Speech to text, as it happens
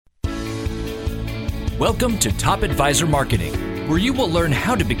Welcome to Top Advisor Marketing, where you will learn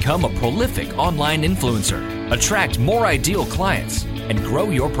how to become a prolific online influencer, attract more ideal clients, and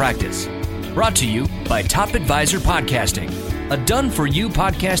grow your practice. Brought to you by Top Advisor Podcasting, a done-for-you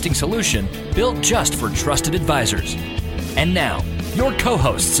podcasting solution built just for trusted advisors. And now, your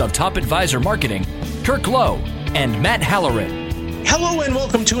co-hosts of Top Advisor Marketing, Kirk Lowe and Matt Halloran. Hello and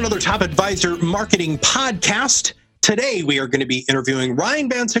welcome to another Top Advisor Marketing podcast. Today, we are going to be interviewing Ryan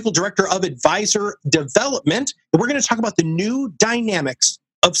Van Sickle, Director of Advisor Development, and we're going to talk about the new dynamics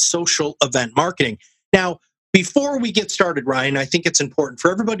of social event marketing. Now, before we get started, Ryan, I think it's important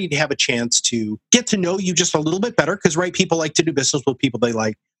for everybody to have a chance to get to know you just a little bit better, because, right, people like to do business with people they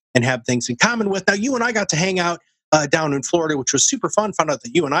like and have things in common with. Now, you and I got to hang out down in Florida, which was super fun. Found out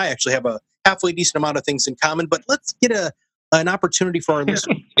that you and I actually have a halfway decent amount of things in common, but let's get an opportunity for our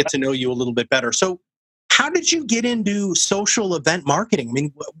listeners to get to know you a little bit better. So, how did you get into social event marketing? I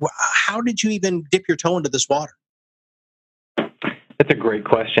mean, how did you even dip your toe into this water? That's a great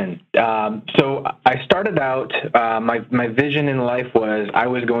question. So I started out, my vision in life was I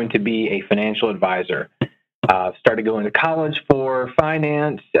was going to be a financial advisor. Started going to college for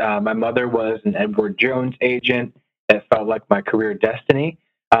finance. My mother was an Edward Jones agent. That felt like my career destiny.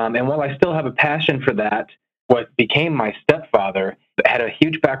 And while I still have a passion for that, what became my stepfather had a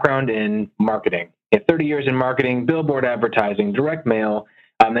huge background in marketing. He had 30 years in marketing, billboard advertising, direct mail,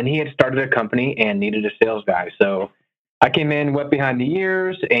 and he had started a company and needed a sales guy. So I came in, went behind the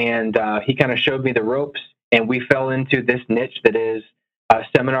ears, and he kind of showed me the ropes, and we fell into this niche that is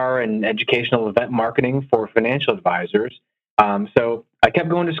seminar and educational event marketing for financial advisors. So I kept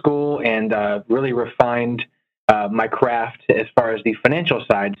going to school and really refined my craft as far as the financial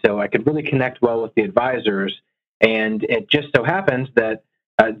side, so I could really connect well with the advisors. And it just so happens that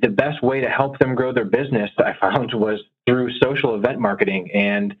the best way to help them grow their business, I found, was through social event marketing.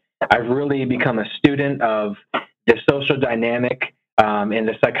 And I've really become a student of the social dynamic and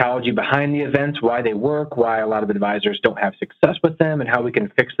the psychology behind the events, why they work, why a lot of advisors don't have success with them, and how we can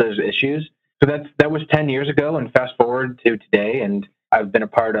fix those issues. So that was 10 years ago, and fast forward to today, and I've been a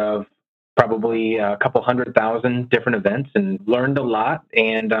part of probably a couple 100,000 different events and learned a lot,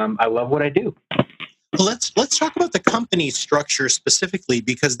 and I love what I do. Let's talk about the company structure specifically,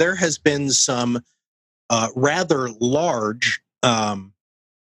 because there has been some rather large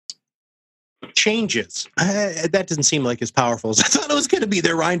changes. That doesn't seem like as powerful as I thought it was going to be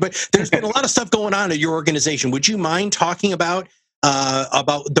there, Ryan, but there's been a lot of stuff going on at your organization. Would you mind talking about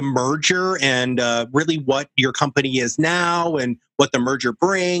the merger and really what your company is now and what the merger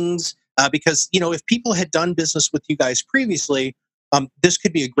brings? Because, you know, if people had done business with you guys previously, this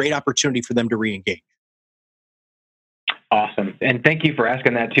could be a great opportunity for them to re-engage. Awesome. And thank you for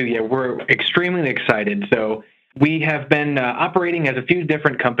asking that too. Yeah, we're extremely excited. So we have been operating as a few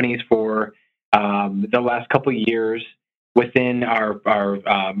different companies for the last couple of years within our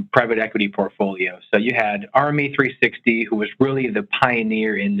private equity portfolio. So you had RME 360, who was really the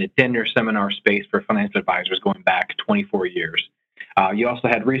pioneer in the dinner seminar space for financial advisors going back 24 years. You also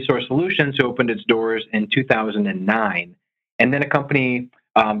had Resource Solutions, who opened its doors in 2009. And then a company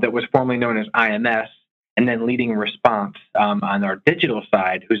that was formerly known as IMS, and then Leading Response on our digital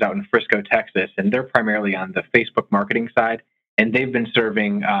side, who's out in Frisco, Texas, and they're primarily on the Facebook marketing side, and they've been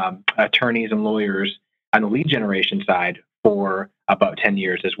serving attorneys and lawyers on the lead generation side for about 10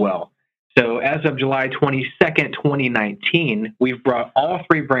 years as well. So as of July 22nd, 2019, we've brought all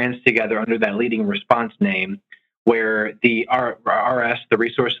three brands together under that Leading Response name, where the RS, the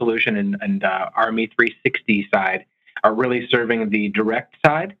Resource Solution, and RME 360 side are really serving the direct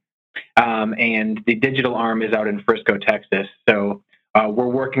side. And the digital arm is out in Frisco, Texas. So we're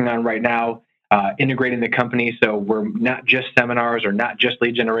working on right now integrating the company. So we're not just seminars or not just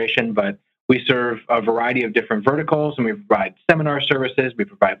lead generation, but we serve a variety of different verticals, and we provide seminar services. We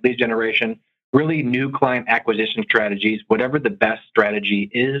provide lead generation, really new client acquisition strategies, whatever the best strategy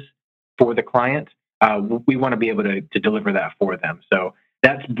is for the client. We want to be able to deliver that for them. So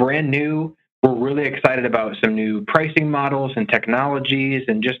that's brand new. We're really excited about some new pricing models and technologies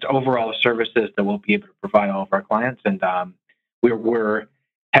and just overall services that we'll be able to provide all of our clients. And we're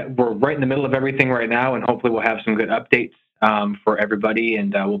right in the middle of everything right now, and hopefully we'll have some good updates for everybody.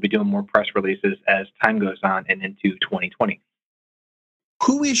 And we'll be doing more press releases as time goes on and into 2020.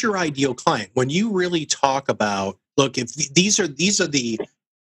 Who is your ideal client? When you really talk about, look, if these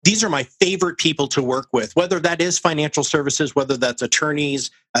are my favorite people to work with, whether that is financial services, whether that's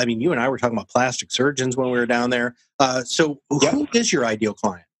attorneys. I mean, you and I were talking about plastic surgeons when we were down there. So who is your ideal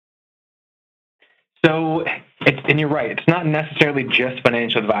client? So, and you're right, it's not necessarily just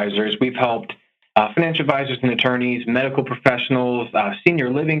financial advisors. We've helped financial advisors and attorneys, medical professionals,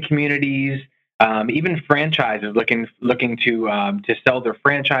 senior living communities, even franchises looking to sell their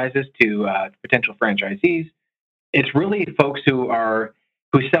franchises to potential franchisees. It's really folks who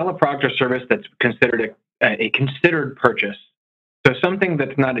sell a product or service that's considered a considered purchase. So something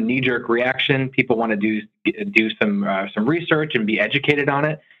that's not a knee-jerk reaction. People want to do some research and be educated on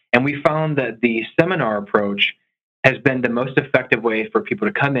it. And we found that the seminar approach has been the most effective way for people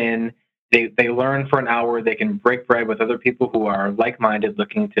to come in. They learn for an hour. They can break bread with other people who are like-minded,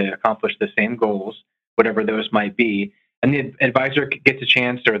 looking to accomplish the same goals, whatever those might be. And the advisor gets a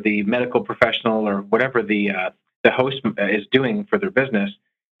chance, or the medical professional, or whatever the host is doing for their business.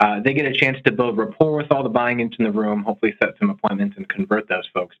 They get a chance to build rapport with all the buying into the room, hopefully set some appointments and convert those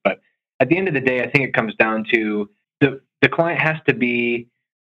folks. But at the end of the day, I think it comes down to the client has to be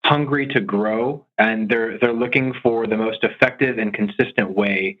hungry to grow, and they're looking for the most effective and consistent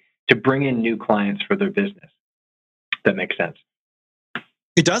way to bring in new clients for their business. That makes sense.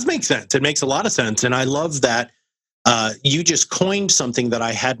 It does make sense. It makes a lot of sense. And I love that you just coined something that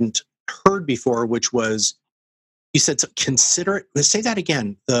I hadn't heard before, which was, you said consider. Say that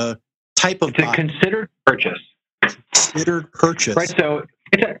again. The type of it's a considered purchase. Considered purchase. Right. So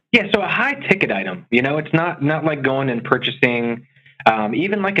it's a high ticket item. It's not like going and purchasing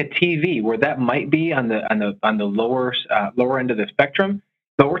even like a TV, where that might be on the lower end of the spectrum.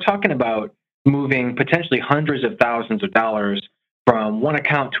 But we're talking about moving potentially hundreds of thousands of dollars from one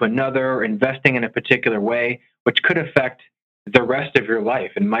account to another, investing in a particular way, which could affect the rest of your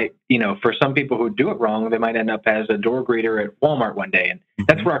life, and might, for some people who do it wrong, they might end up as a door greeter at Walmart one day. And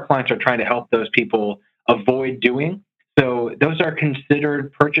that's where our clients are trying to help those people avoid doing. So those are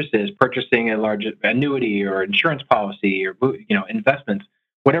considered purchases, purchasing a large annuity or insurance policy, or, investments,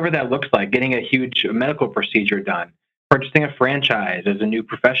 whatever that looks like, getting a huge medical procedure done, purchasing a franchise as a new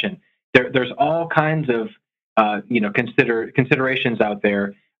profession. There's all kinds of, considerations out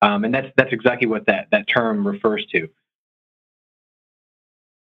there. And that's exactly what that term refers to.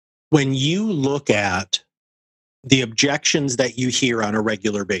 When you look at the objections that you hear on a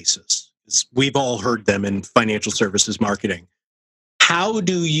regular basis, we've all heard them in financial services marketing, how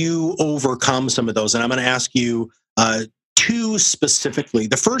do you overcome some of those? And I'm going to ask you two specifically.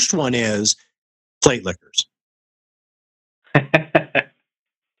 The first one is plate lickers. The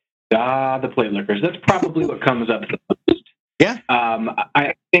plate lickers. That's probably what comes up the most. Yeah.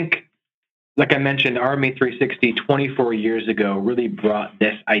 I think, like I mentioned, RMA 360 24 years ago really brought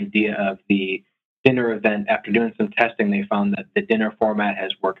this idea of the dinner event. After doing some testing, they found that the dinner format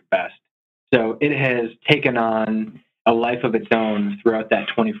has worked best. So it has taken on a life of its own throughout that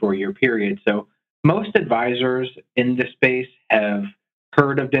 24-year period. So most advisors in this space have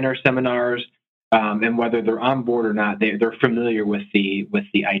heard of dinner seminars, and whether they're on board or not, they're familiar with the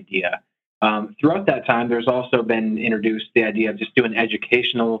idea. Throughout that time, there's also been introduced the idea of just doing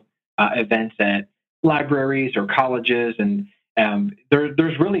educational events at libraries or colleges, and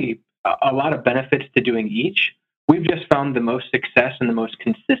there's really a lot of benefits to doing each. We've just found the most success and the most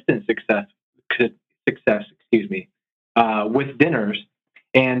consistent success, with dinners.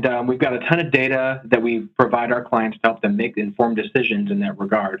 And we've got a ton of data that we provide our clients to help them make informed decisions in that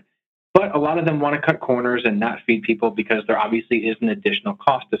regard. But a lot of them want to cut corners and not feed people because there obviously is an additional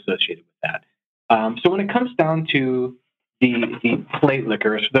cost associated with that. So when it comes down to the plate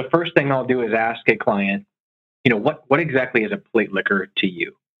lickers, the first thing I'll do is ask a client, what exactly is a plate licker to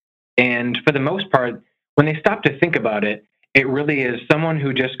you? And for the most part, when they stop to think about it, it really is someone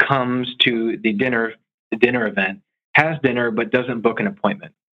who just comes to the dinner event, has dinner, but doesn't book an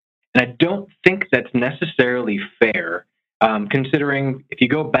appointment. And I don't think that's necessarily fair, considering if you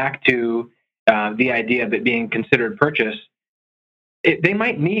go back to the idea of it being considered purchase, they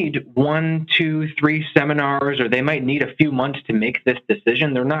might need 1, 2, 3 seminars, or they might need a few months to make this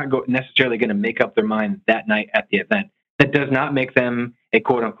decision. They're not necessarily going to make up their mind that night at the event. That does not make them a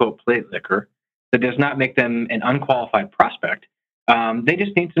quote-unquote plate licker. That does not make them an unqualified prospect. They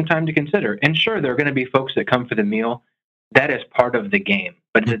just need some time to consider. And sure, there are going to be folks that come for the meal. That is part of the game.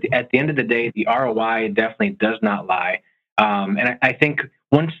 But at the end of the day, the ROI definitely does not lie. And I think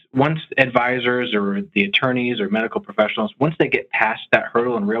once advisors or the attorneys or medical professionals, once they get past that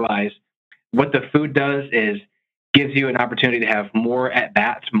hurdle and realize what the food does is gives you an opportunity to have more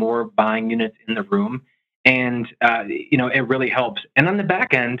at-bats, more buying units in the room. And, it really helps. And on the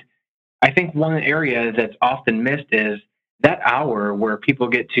back end, I think one area that's often missed is that hour where people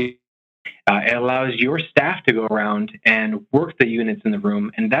get to, it allows your staff to go around and work the units in the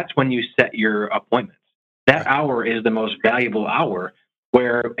room. And that's when you set your appointments. That hour is the most valuable hour,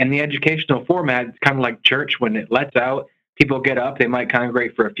 where in the educational format, it's kind of like church. When it lets out, people get up, they might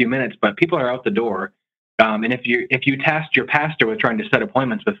congregate for a few minutes, but people are out the door And if you tasked your pastor with trying to set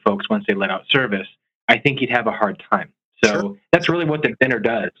appointments with folks once they let out service, I think you'd have a hard time. So Sure. that's really what the dinner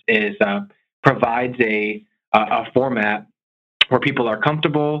does, is provides a format where people are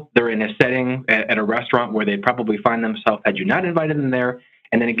comfortable. They're in a setting at a restaurant where they'd probably find themselves had you not invited them there.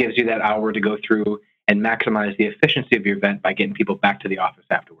 And then it gives you that hour to go through and maximize the efficiency of your event by getting people back to the office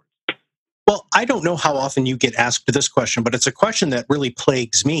afterwards. Well, I don't know how often you get asked this question, but it's a question that really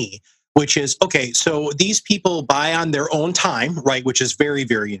plagues me, which is, okay, so these people buy on their own time, right, which is very,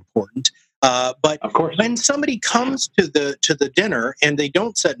 very important. But of course, when somebody comes to the dinner and they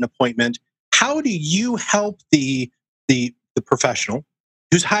don't set an appointment, how do you help the professional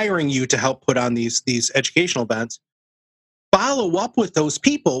who's hiring you to help put on these educational events follow up with those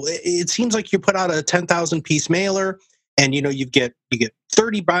people? It seems like you put out a 10,000 piece mailer, and you get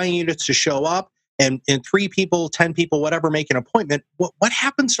 30 buying units to show up, and 3 people, 10 people, whatever, make an appointment. What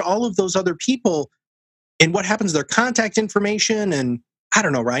happens to all of those other people, and what happens to their contact information? And I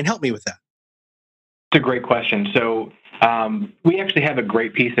don't know, Ryan, help me with that. It's a great question. So we actually have a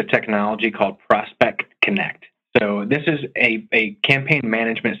great piece of technology called Prospect Connect. So this is a campaign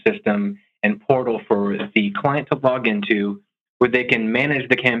management system and portal for the client to log into, where they can manage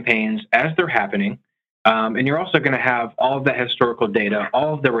the campaigns as they're happening. And you're also going to have all of the historical data,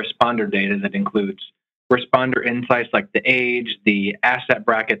 all of the responder data that includes responder insights like the age, the asset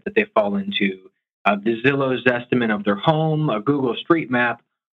bracket that they fall into, the Zillow's estimate of their home, a Google Street Map,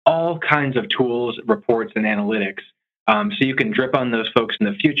 all kinds of tools, reports, and analytics. So you can drip on those folks in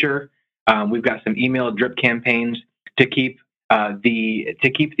the future. We've got some email drip campaigns to keep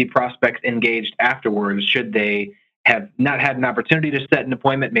the prospects engaged afterwards, should they have not had an opportunity to set an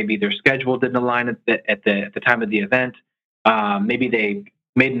appointment. Maybe their schedule didn't align at the time of the event. Maybe they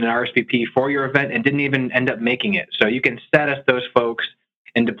made an RSVP for your event and didn't even end up making it. So you can status those folks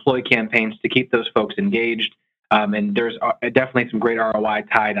and deploy campaigns to keep those folks engaged. And there's definitely some great ROI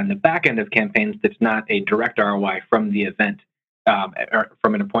tied on the back end of campaigns that's not a direct ROI from the event, or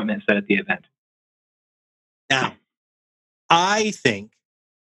from an appointment set at the event. Now, I think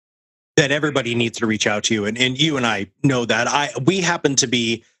that everybody needs to reach out to you, and you and I know that. We happen to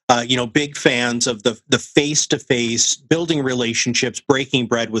be big fans of the face-to-face, building relationships, breaking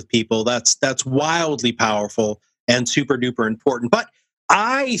bread with people. That's wildly powerful and super duper important. But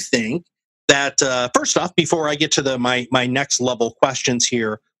I think that first off, before I get to my next level questions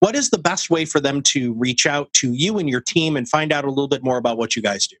here, what is the best way for them to reach out to you and your team and find out a little bit more about what you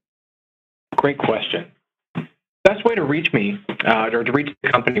guys do? Great question. Best way to reach me or to reach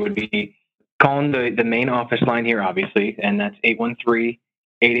the company would be calling the main office line here, obviously, and that's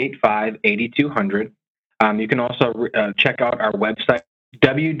 813-885-8200. You can also check out our website,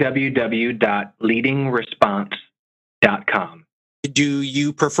 www.leadingresponse.com. Do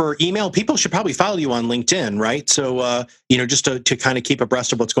you prefer email? People should probably follow you on LinkedIn, right? So, just to kind of keep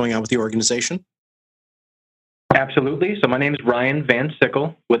abreast of what's going on with the organization. Absolutely. So my name is Ryan Van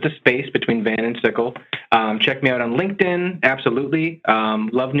Sickle, with a space between Van and Sickle. Check me out on LinkedIn. Absolutely.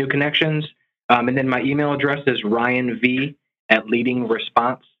 Love new connections. And then my email address is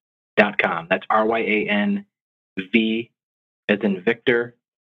ryanv@leadingresponse.com. That's RYANV as in Victor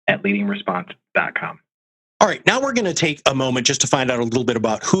 @leadingresponse.com. All right, now we're going to take a moment just to find out a little bit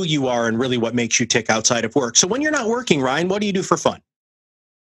about who you are and really what makes you tick outside of work. So when you're not working, Ryan, what do you do for fun?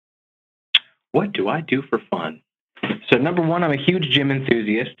 What do I do for fun? So number one, I'm a huge gym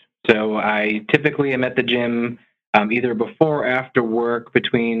enthusiast. So I typically am at the gym either before or after work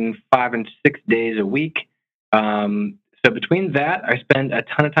between 5 and 6 days a week. So between that, I spend a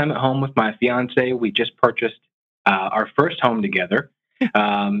ton of time at home with my fiance. We just purchased our first home together.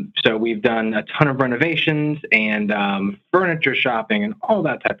 So we've done a ton of renovations and furniture shopping and all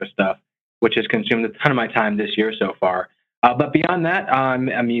that type of stuff, which has consumed a ton of my time this year so far. But beyond that, I'm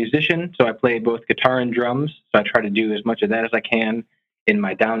a musician, so I play both guitar and drums. So I try to do as much of that as I can in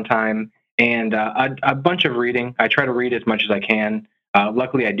my downtime, and a bunch of reading. I try to read as much as I can.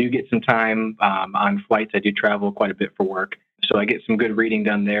 Luckily, I do get some time on flights. I do travel quite a bit for work, so I get some good reading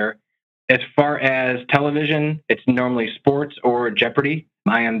done there. As far as television, it's normally sports or Jeopardy.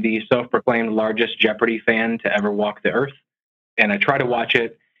 I am the self-proclaimed largest Jeopardy fan to ever walk the earth, and I try to watch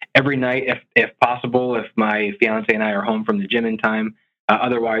it every night if possible, if my fiance and I are home from the gym in time.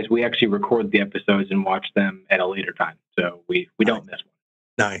 Otherwise, we actually record the episodes and watch them at a later time, so we don't miss one.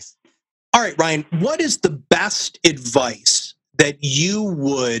 Nice. All right, Ryan, what is the best advice that you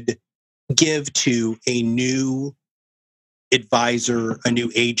would give to a new advisor, a new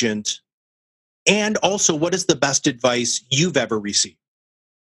agent? And also, what is the best advice you've ever received?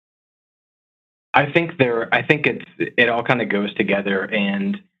 I think it all kind of goes together,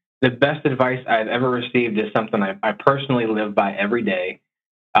 and the best advice I've ever received is something I personally live by every day.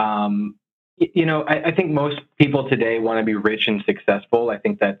 I think most people today want to be rich and successful. I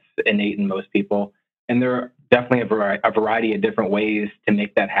think that's innate in most people. And there are definitely a variety of different ways to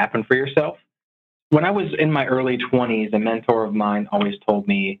make that happen for yourself. When I was in my early 20s, a mentor of mine always told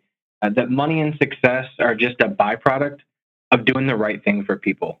me that money and success are just a byproduct of doing the right thing for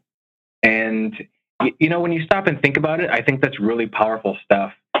people. And, when you stop and think about it, I think that's really powerful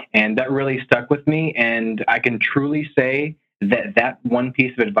stuff. And that really stuck with me. And I can truly say that one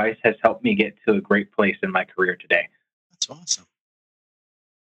piece of advice has helped me get to a great place in my career today. That's awesome.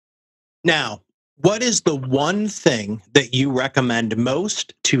 Now, what is the one thing that you recommend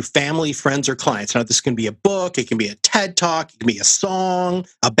most to family, friends, or clients? Now, this can be a book, it can be a TED Talk, it can be a song,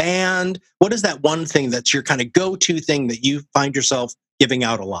 a band. What is that one thing that's your kind of go-to thing that you find yourself giving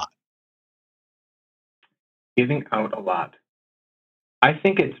out a lot? Giving out a lot. I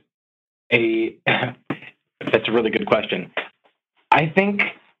think that's a really good question. I think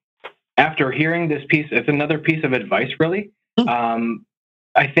after hearing this piece, it's another piece of advice, really.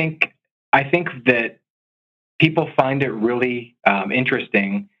 I think that people find it really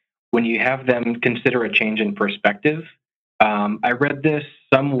interesting when you have them consider a change in perspective. I read this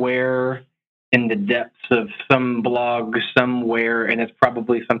somewhere in the depths of some blog somewhere, and it's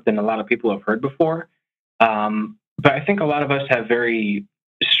probably something a lot of people have heard before. But I think a lot of us have very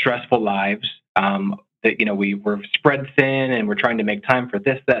stressful lives that, we're spread thin and we're trying to make time for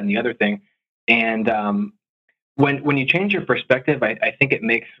this, that, and the other thing. And when you change your perspective, I think it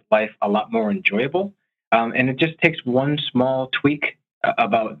makes life a lot more enjoyable. And it just takes one small tweak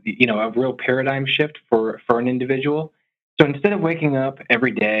about, a real paradigm shift for an individual. So instead of waking up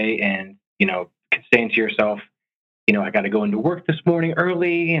every day and, saying to yourself, I got to go into work this morning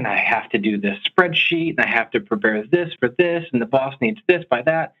early and I have to do this spreadsheet and I have to prepare this for this and the boss needs this by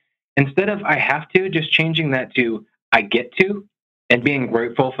that. Instead of I have to, just changing that to I get to and being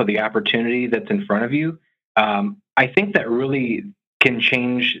grateful for the opportunity that's in front of you. I think that really can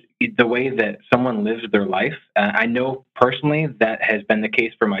change the way that someone lives their life. I know personally that has been the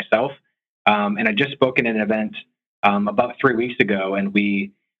case for myself. And I just spoke at an event about 3 weeks ago, and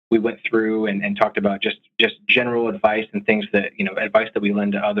we went through and talked about just general advice and things that, advice that we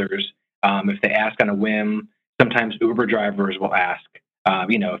lend to others. If they ask on a whim, sometimes Uber drivers will ask, if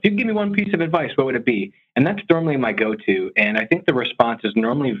you could give me one piece of advice, what would it be? And that's normally my go-to. And I think the response is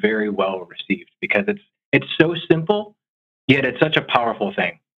normally very well received because it's so simple, yet it's such a powerful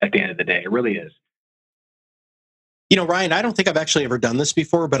thing at the end of the day. It really is. Ryan, I don't think I've actually ever done this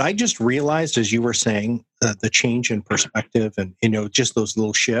before, but I just realized as you were saying the change in perspective and, just those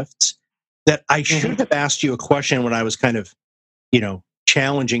little shifts that I should have asked you a question when I was kind of,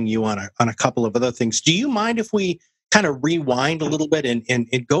 challenging you on a couple of other things. Do you mind if we kind of rewind a little bit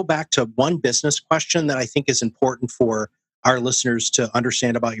and go back to one business question that I think is important for our listeners to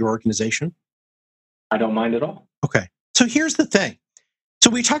understand about your organization? I don't mind at all. Okay. So here's the thing. So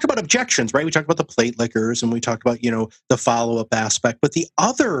we talked about objections, right? We talked about the plate lickers and we talked about, the follow-up aspect. But the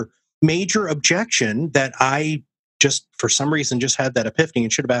other major objection that I just, for some reason, just had that epiphany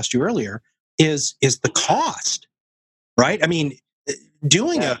and should have asked you earlier is the cost, right? I mean,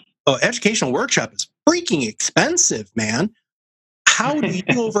 doing a educational workshop is freaking expensive, man. How do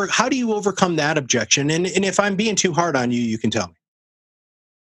you overcome that objection? And if I'm being too hard on you, you can tell me.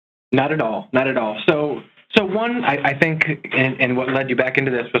 Not at all. Not at all. So one, I think, and what led you back into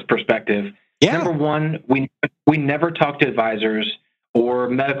this was perspective. Yeah. Number one, we never talk to advisors or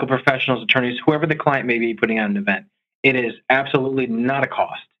medical professionals, attorneys, whoever the client may be putting on an event. It is absolutely not a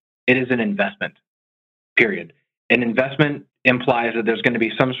cost. It is an investment, period. An investment implies that there's going to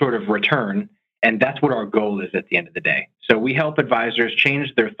be some sort of return, and that's what our goal is at the end of the day. So we help advisors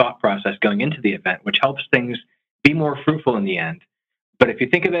change their thought process going into the event, which helps things be more fruitful in the end. But if you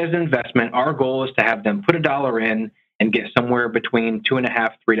think of it as an investment, our goal is to have them put $1 in and get somewhere between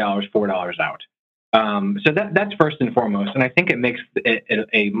 $2.50, $3, $4 out. So that's first and foremost. And I think it makes it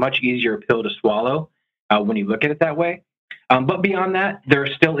a much easier pill to swallow when you look at it that way. But beyond that, there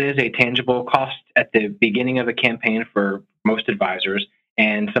still is a tangible cost at the beginning of a campaign for most advisors.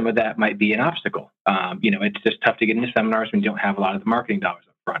 And some of that might be an obstacle. It's just tough to get into seminars when you don't have a lot of the marketing dollars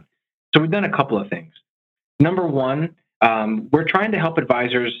up front. So we've done a couple of things. Number one, we're trying to help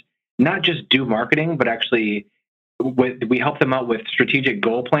advisors not just do marketing, but actually we help them out with strategic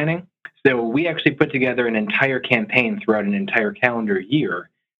goal planning. So we actually put together an entire campaign throughout an entire calendar year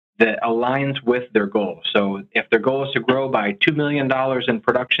that aligns with their goals. So if their goal is to grow by $2 million in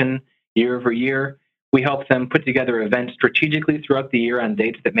production year over year, we help them put together events strategically throughout the year on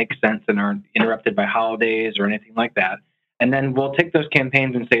dates that make sense and aren't interrupted by holidays or anything like that. And then we'll take those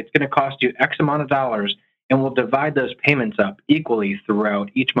campaigns and say it's going to cost you X amount of dollars, and we'll divide those payments up equally throughout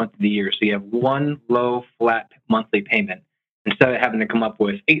each month of the year. So you have one low, flat monthly payment instead of having to come up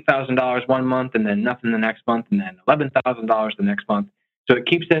with $8,000 one month and then nothing the next month and then $11,000 the next month. So it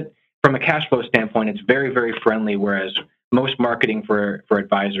keeps it, from a cash flow standpoint, it's very, very friendly, whereas most marketing for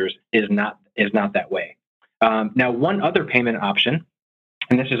advisors is not that way. Now, one other payment option,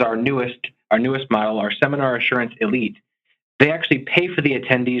 and this is our newest model, our Seminar Assurance Elite, they actually pay for the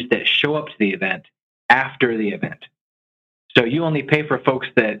attendees that show up to the event after the event. So you only pay for folks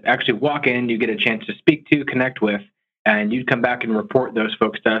that actually walk in, you get a chance to speak to, connect with, and you'd come back and report those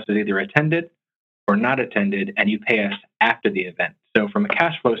folks to us as either attended or not attended, and you pay us after the event. So from a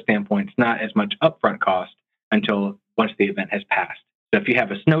cash flow standpoint, it's not as much upfront cost until once the event has passed. So if you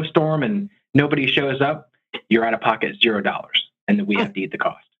have a snowstorm and nobody shows up, you're out of pocket $0, and then we have to eat the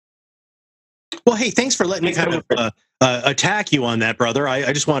cost. Well, hey, thanks for letting me kind of attack you on that, brother.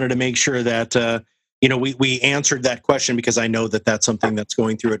 I just wanted to make sure that we answered that question, because I know that that's something that's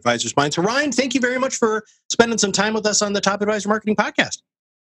going through advisors' minds. So, Ryan, thank you very much for spending some time with us on the Top Advisor Marketing Podcast.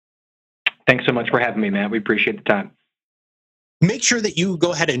 Thanks so much for having me, Matt. We appreciate the time. Make sure that you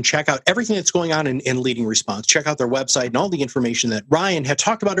go ahead and check out everything that's going on in Leading Response. Check out their website, and all the information that Ryan had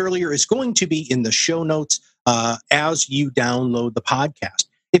talked about earlier is going to be in the show notes as you download the podcast.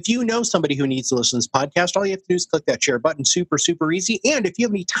 If you know somebody who needs to listen to this podcast, all you have to do is click that share button. Super, super easy. And if you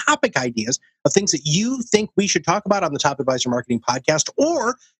have any topic ideas of things that you think we should talk about on the Top Advisor Marketing Podcast,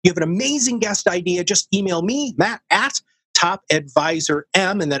 or you have an amazing guest idea, just email me, Matt, at topadvisorm,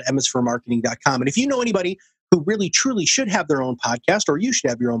 and that M is for marketing.com. And if you know anybody who really, truly should have their own podcast, or you should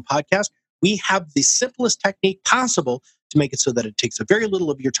have your own podcast, we have the simplest technique possible to make it so that it takes a very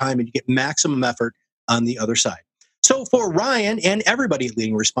little of your time and you get maximum effort on the other side. So for Ryan and everybody at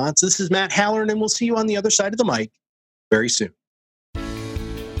Leading Response, this is Matt Halloran, and we'll see you on the other side of the mic very soon.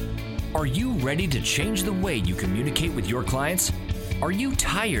 Are you ready to change the way you communicate with your clients? Are you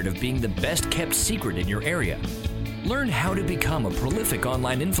tired of being the best-kept secret in your area? Learn how to become a prolific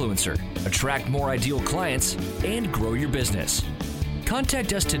online influencer, attract more ideal clients, and grow your business.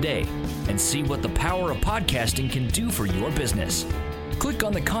 Contact us today and see what the power of podcasting can do for your business. Click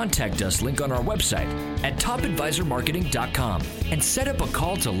on the Contact Us link on our website at topadvisormarketing.com and set up a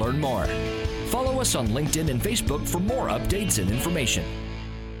call to learn more. Follow us on LinkedIn and Facebook for more updates and information.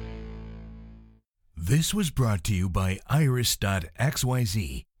 This was brought to you by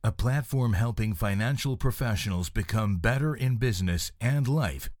Iris.xyz, a platform helping financial professionals become better in business and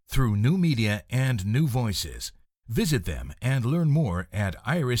life through new media and new voices. Visit them and learn more at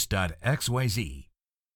iris.xyz.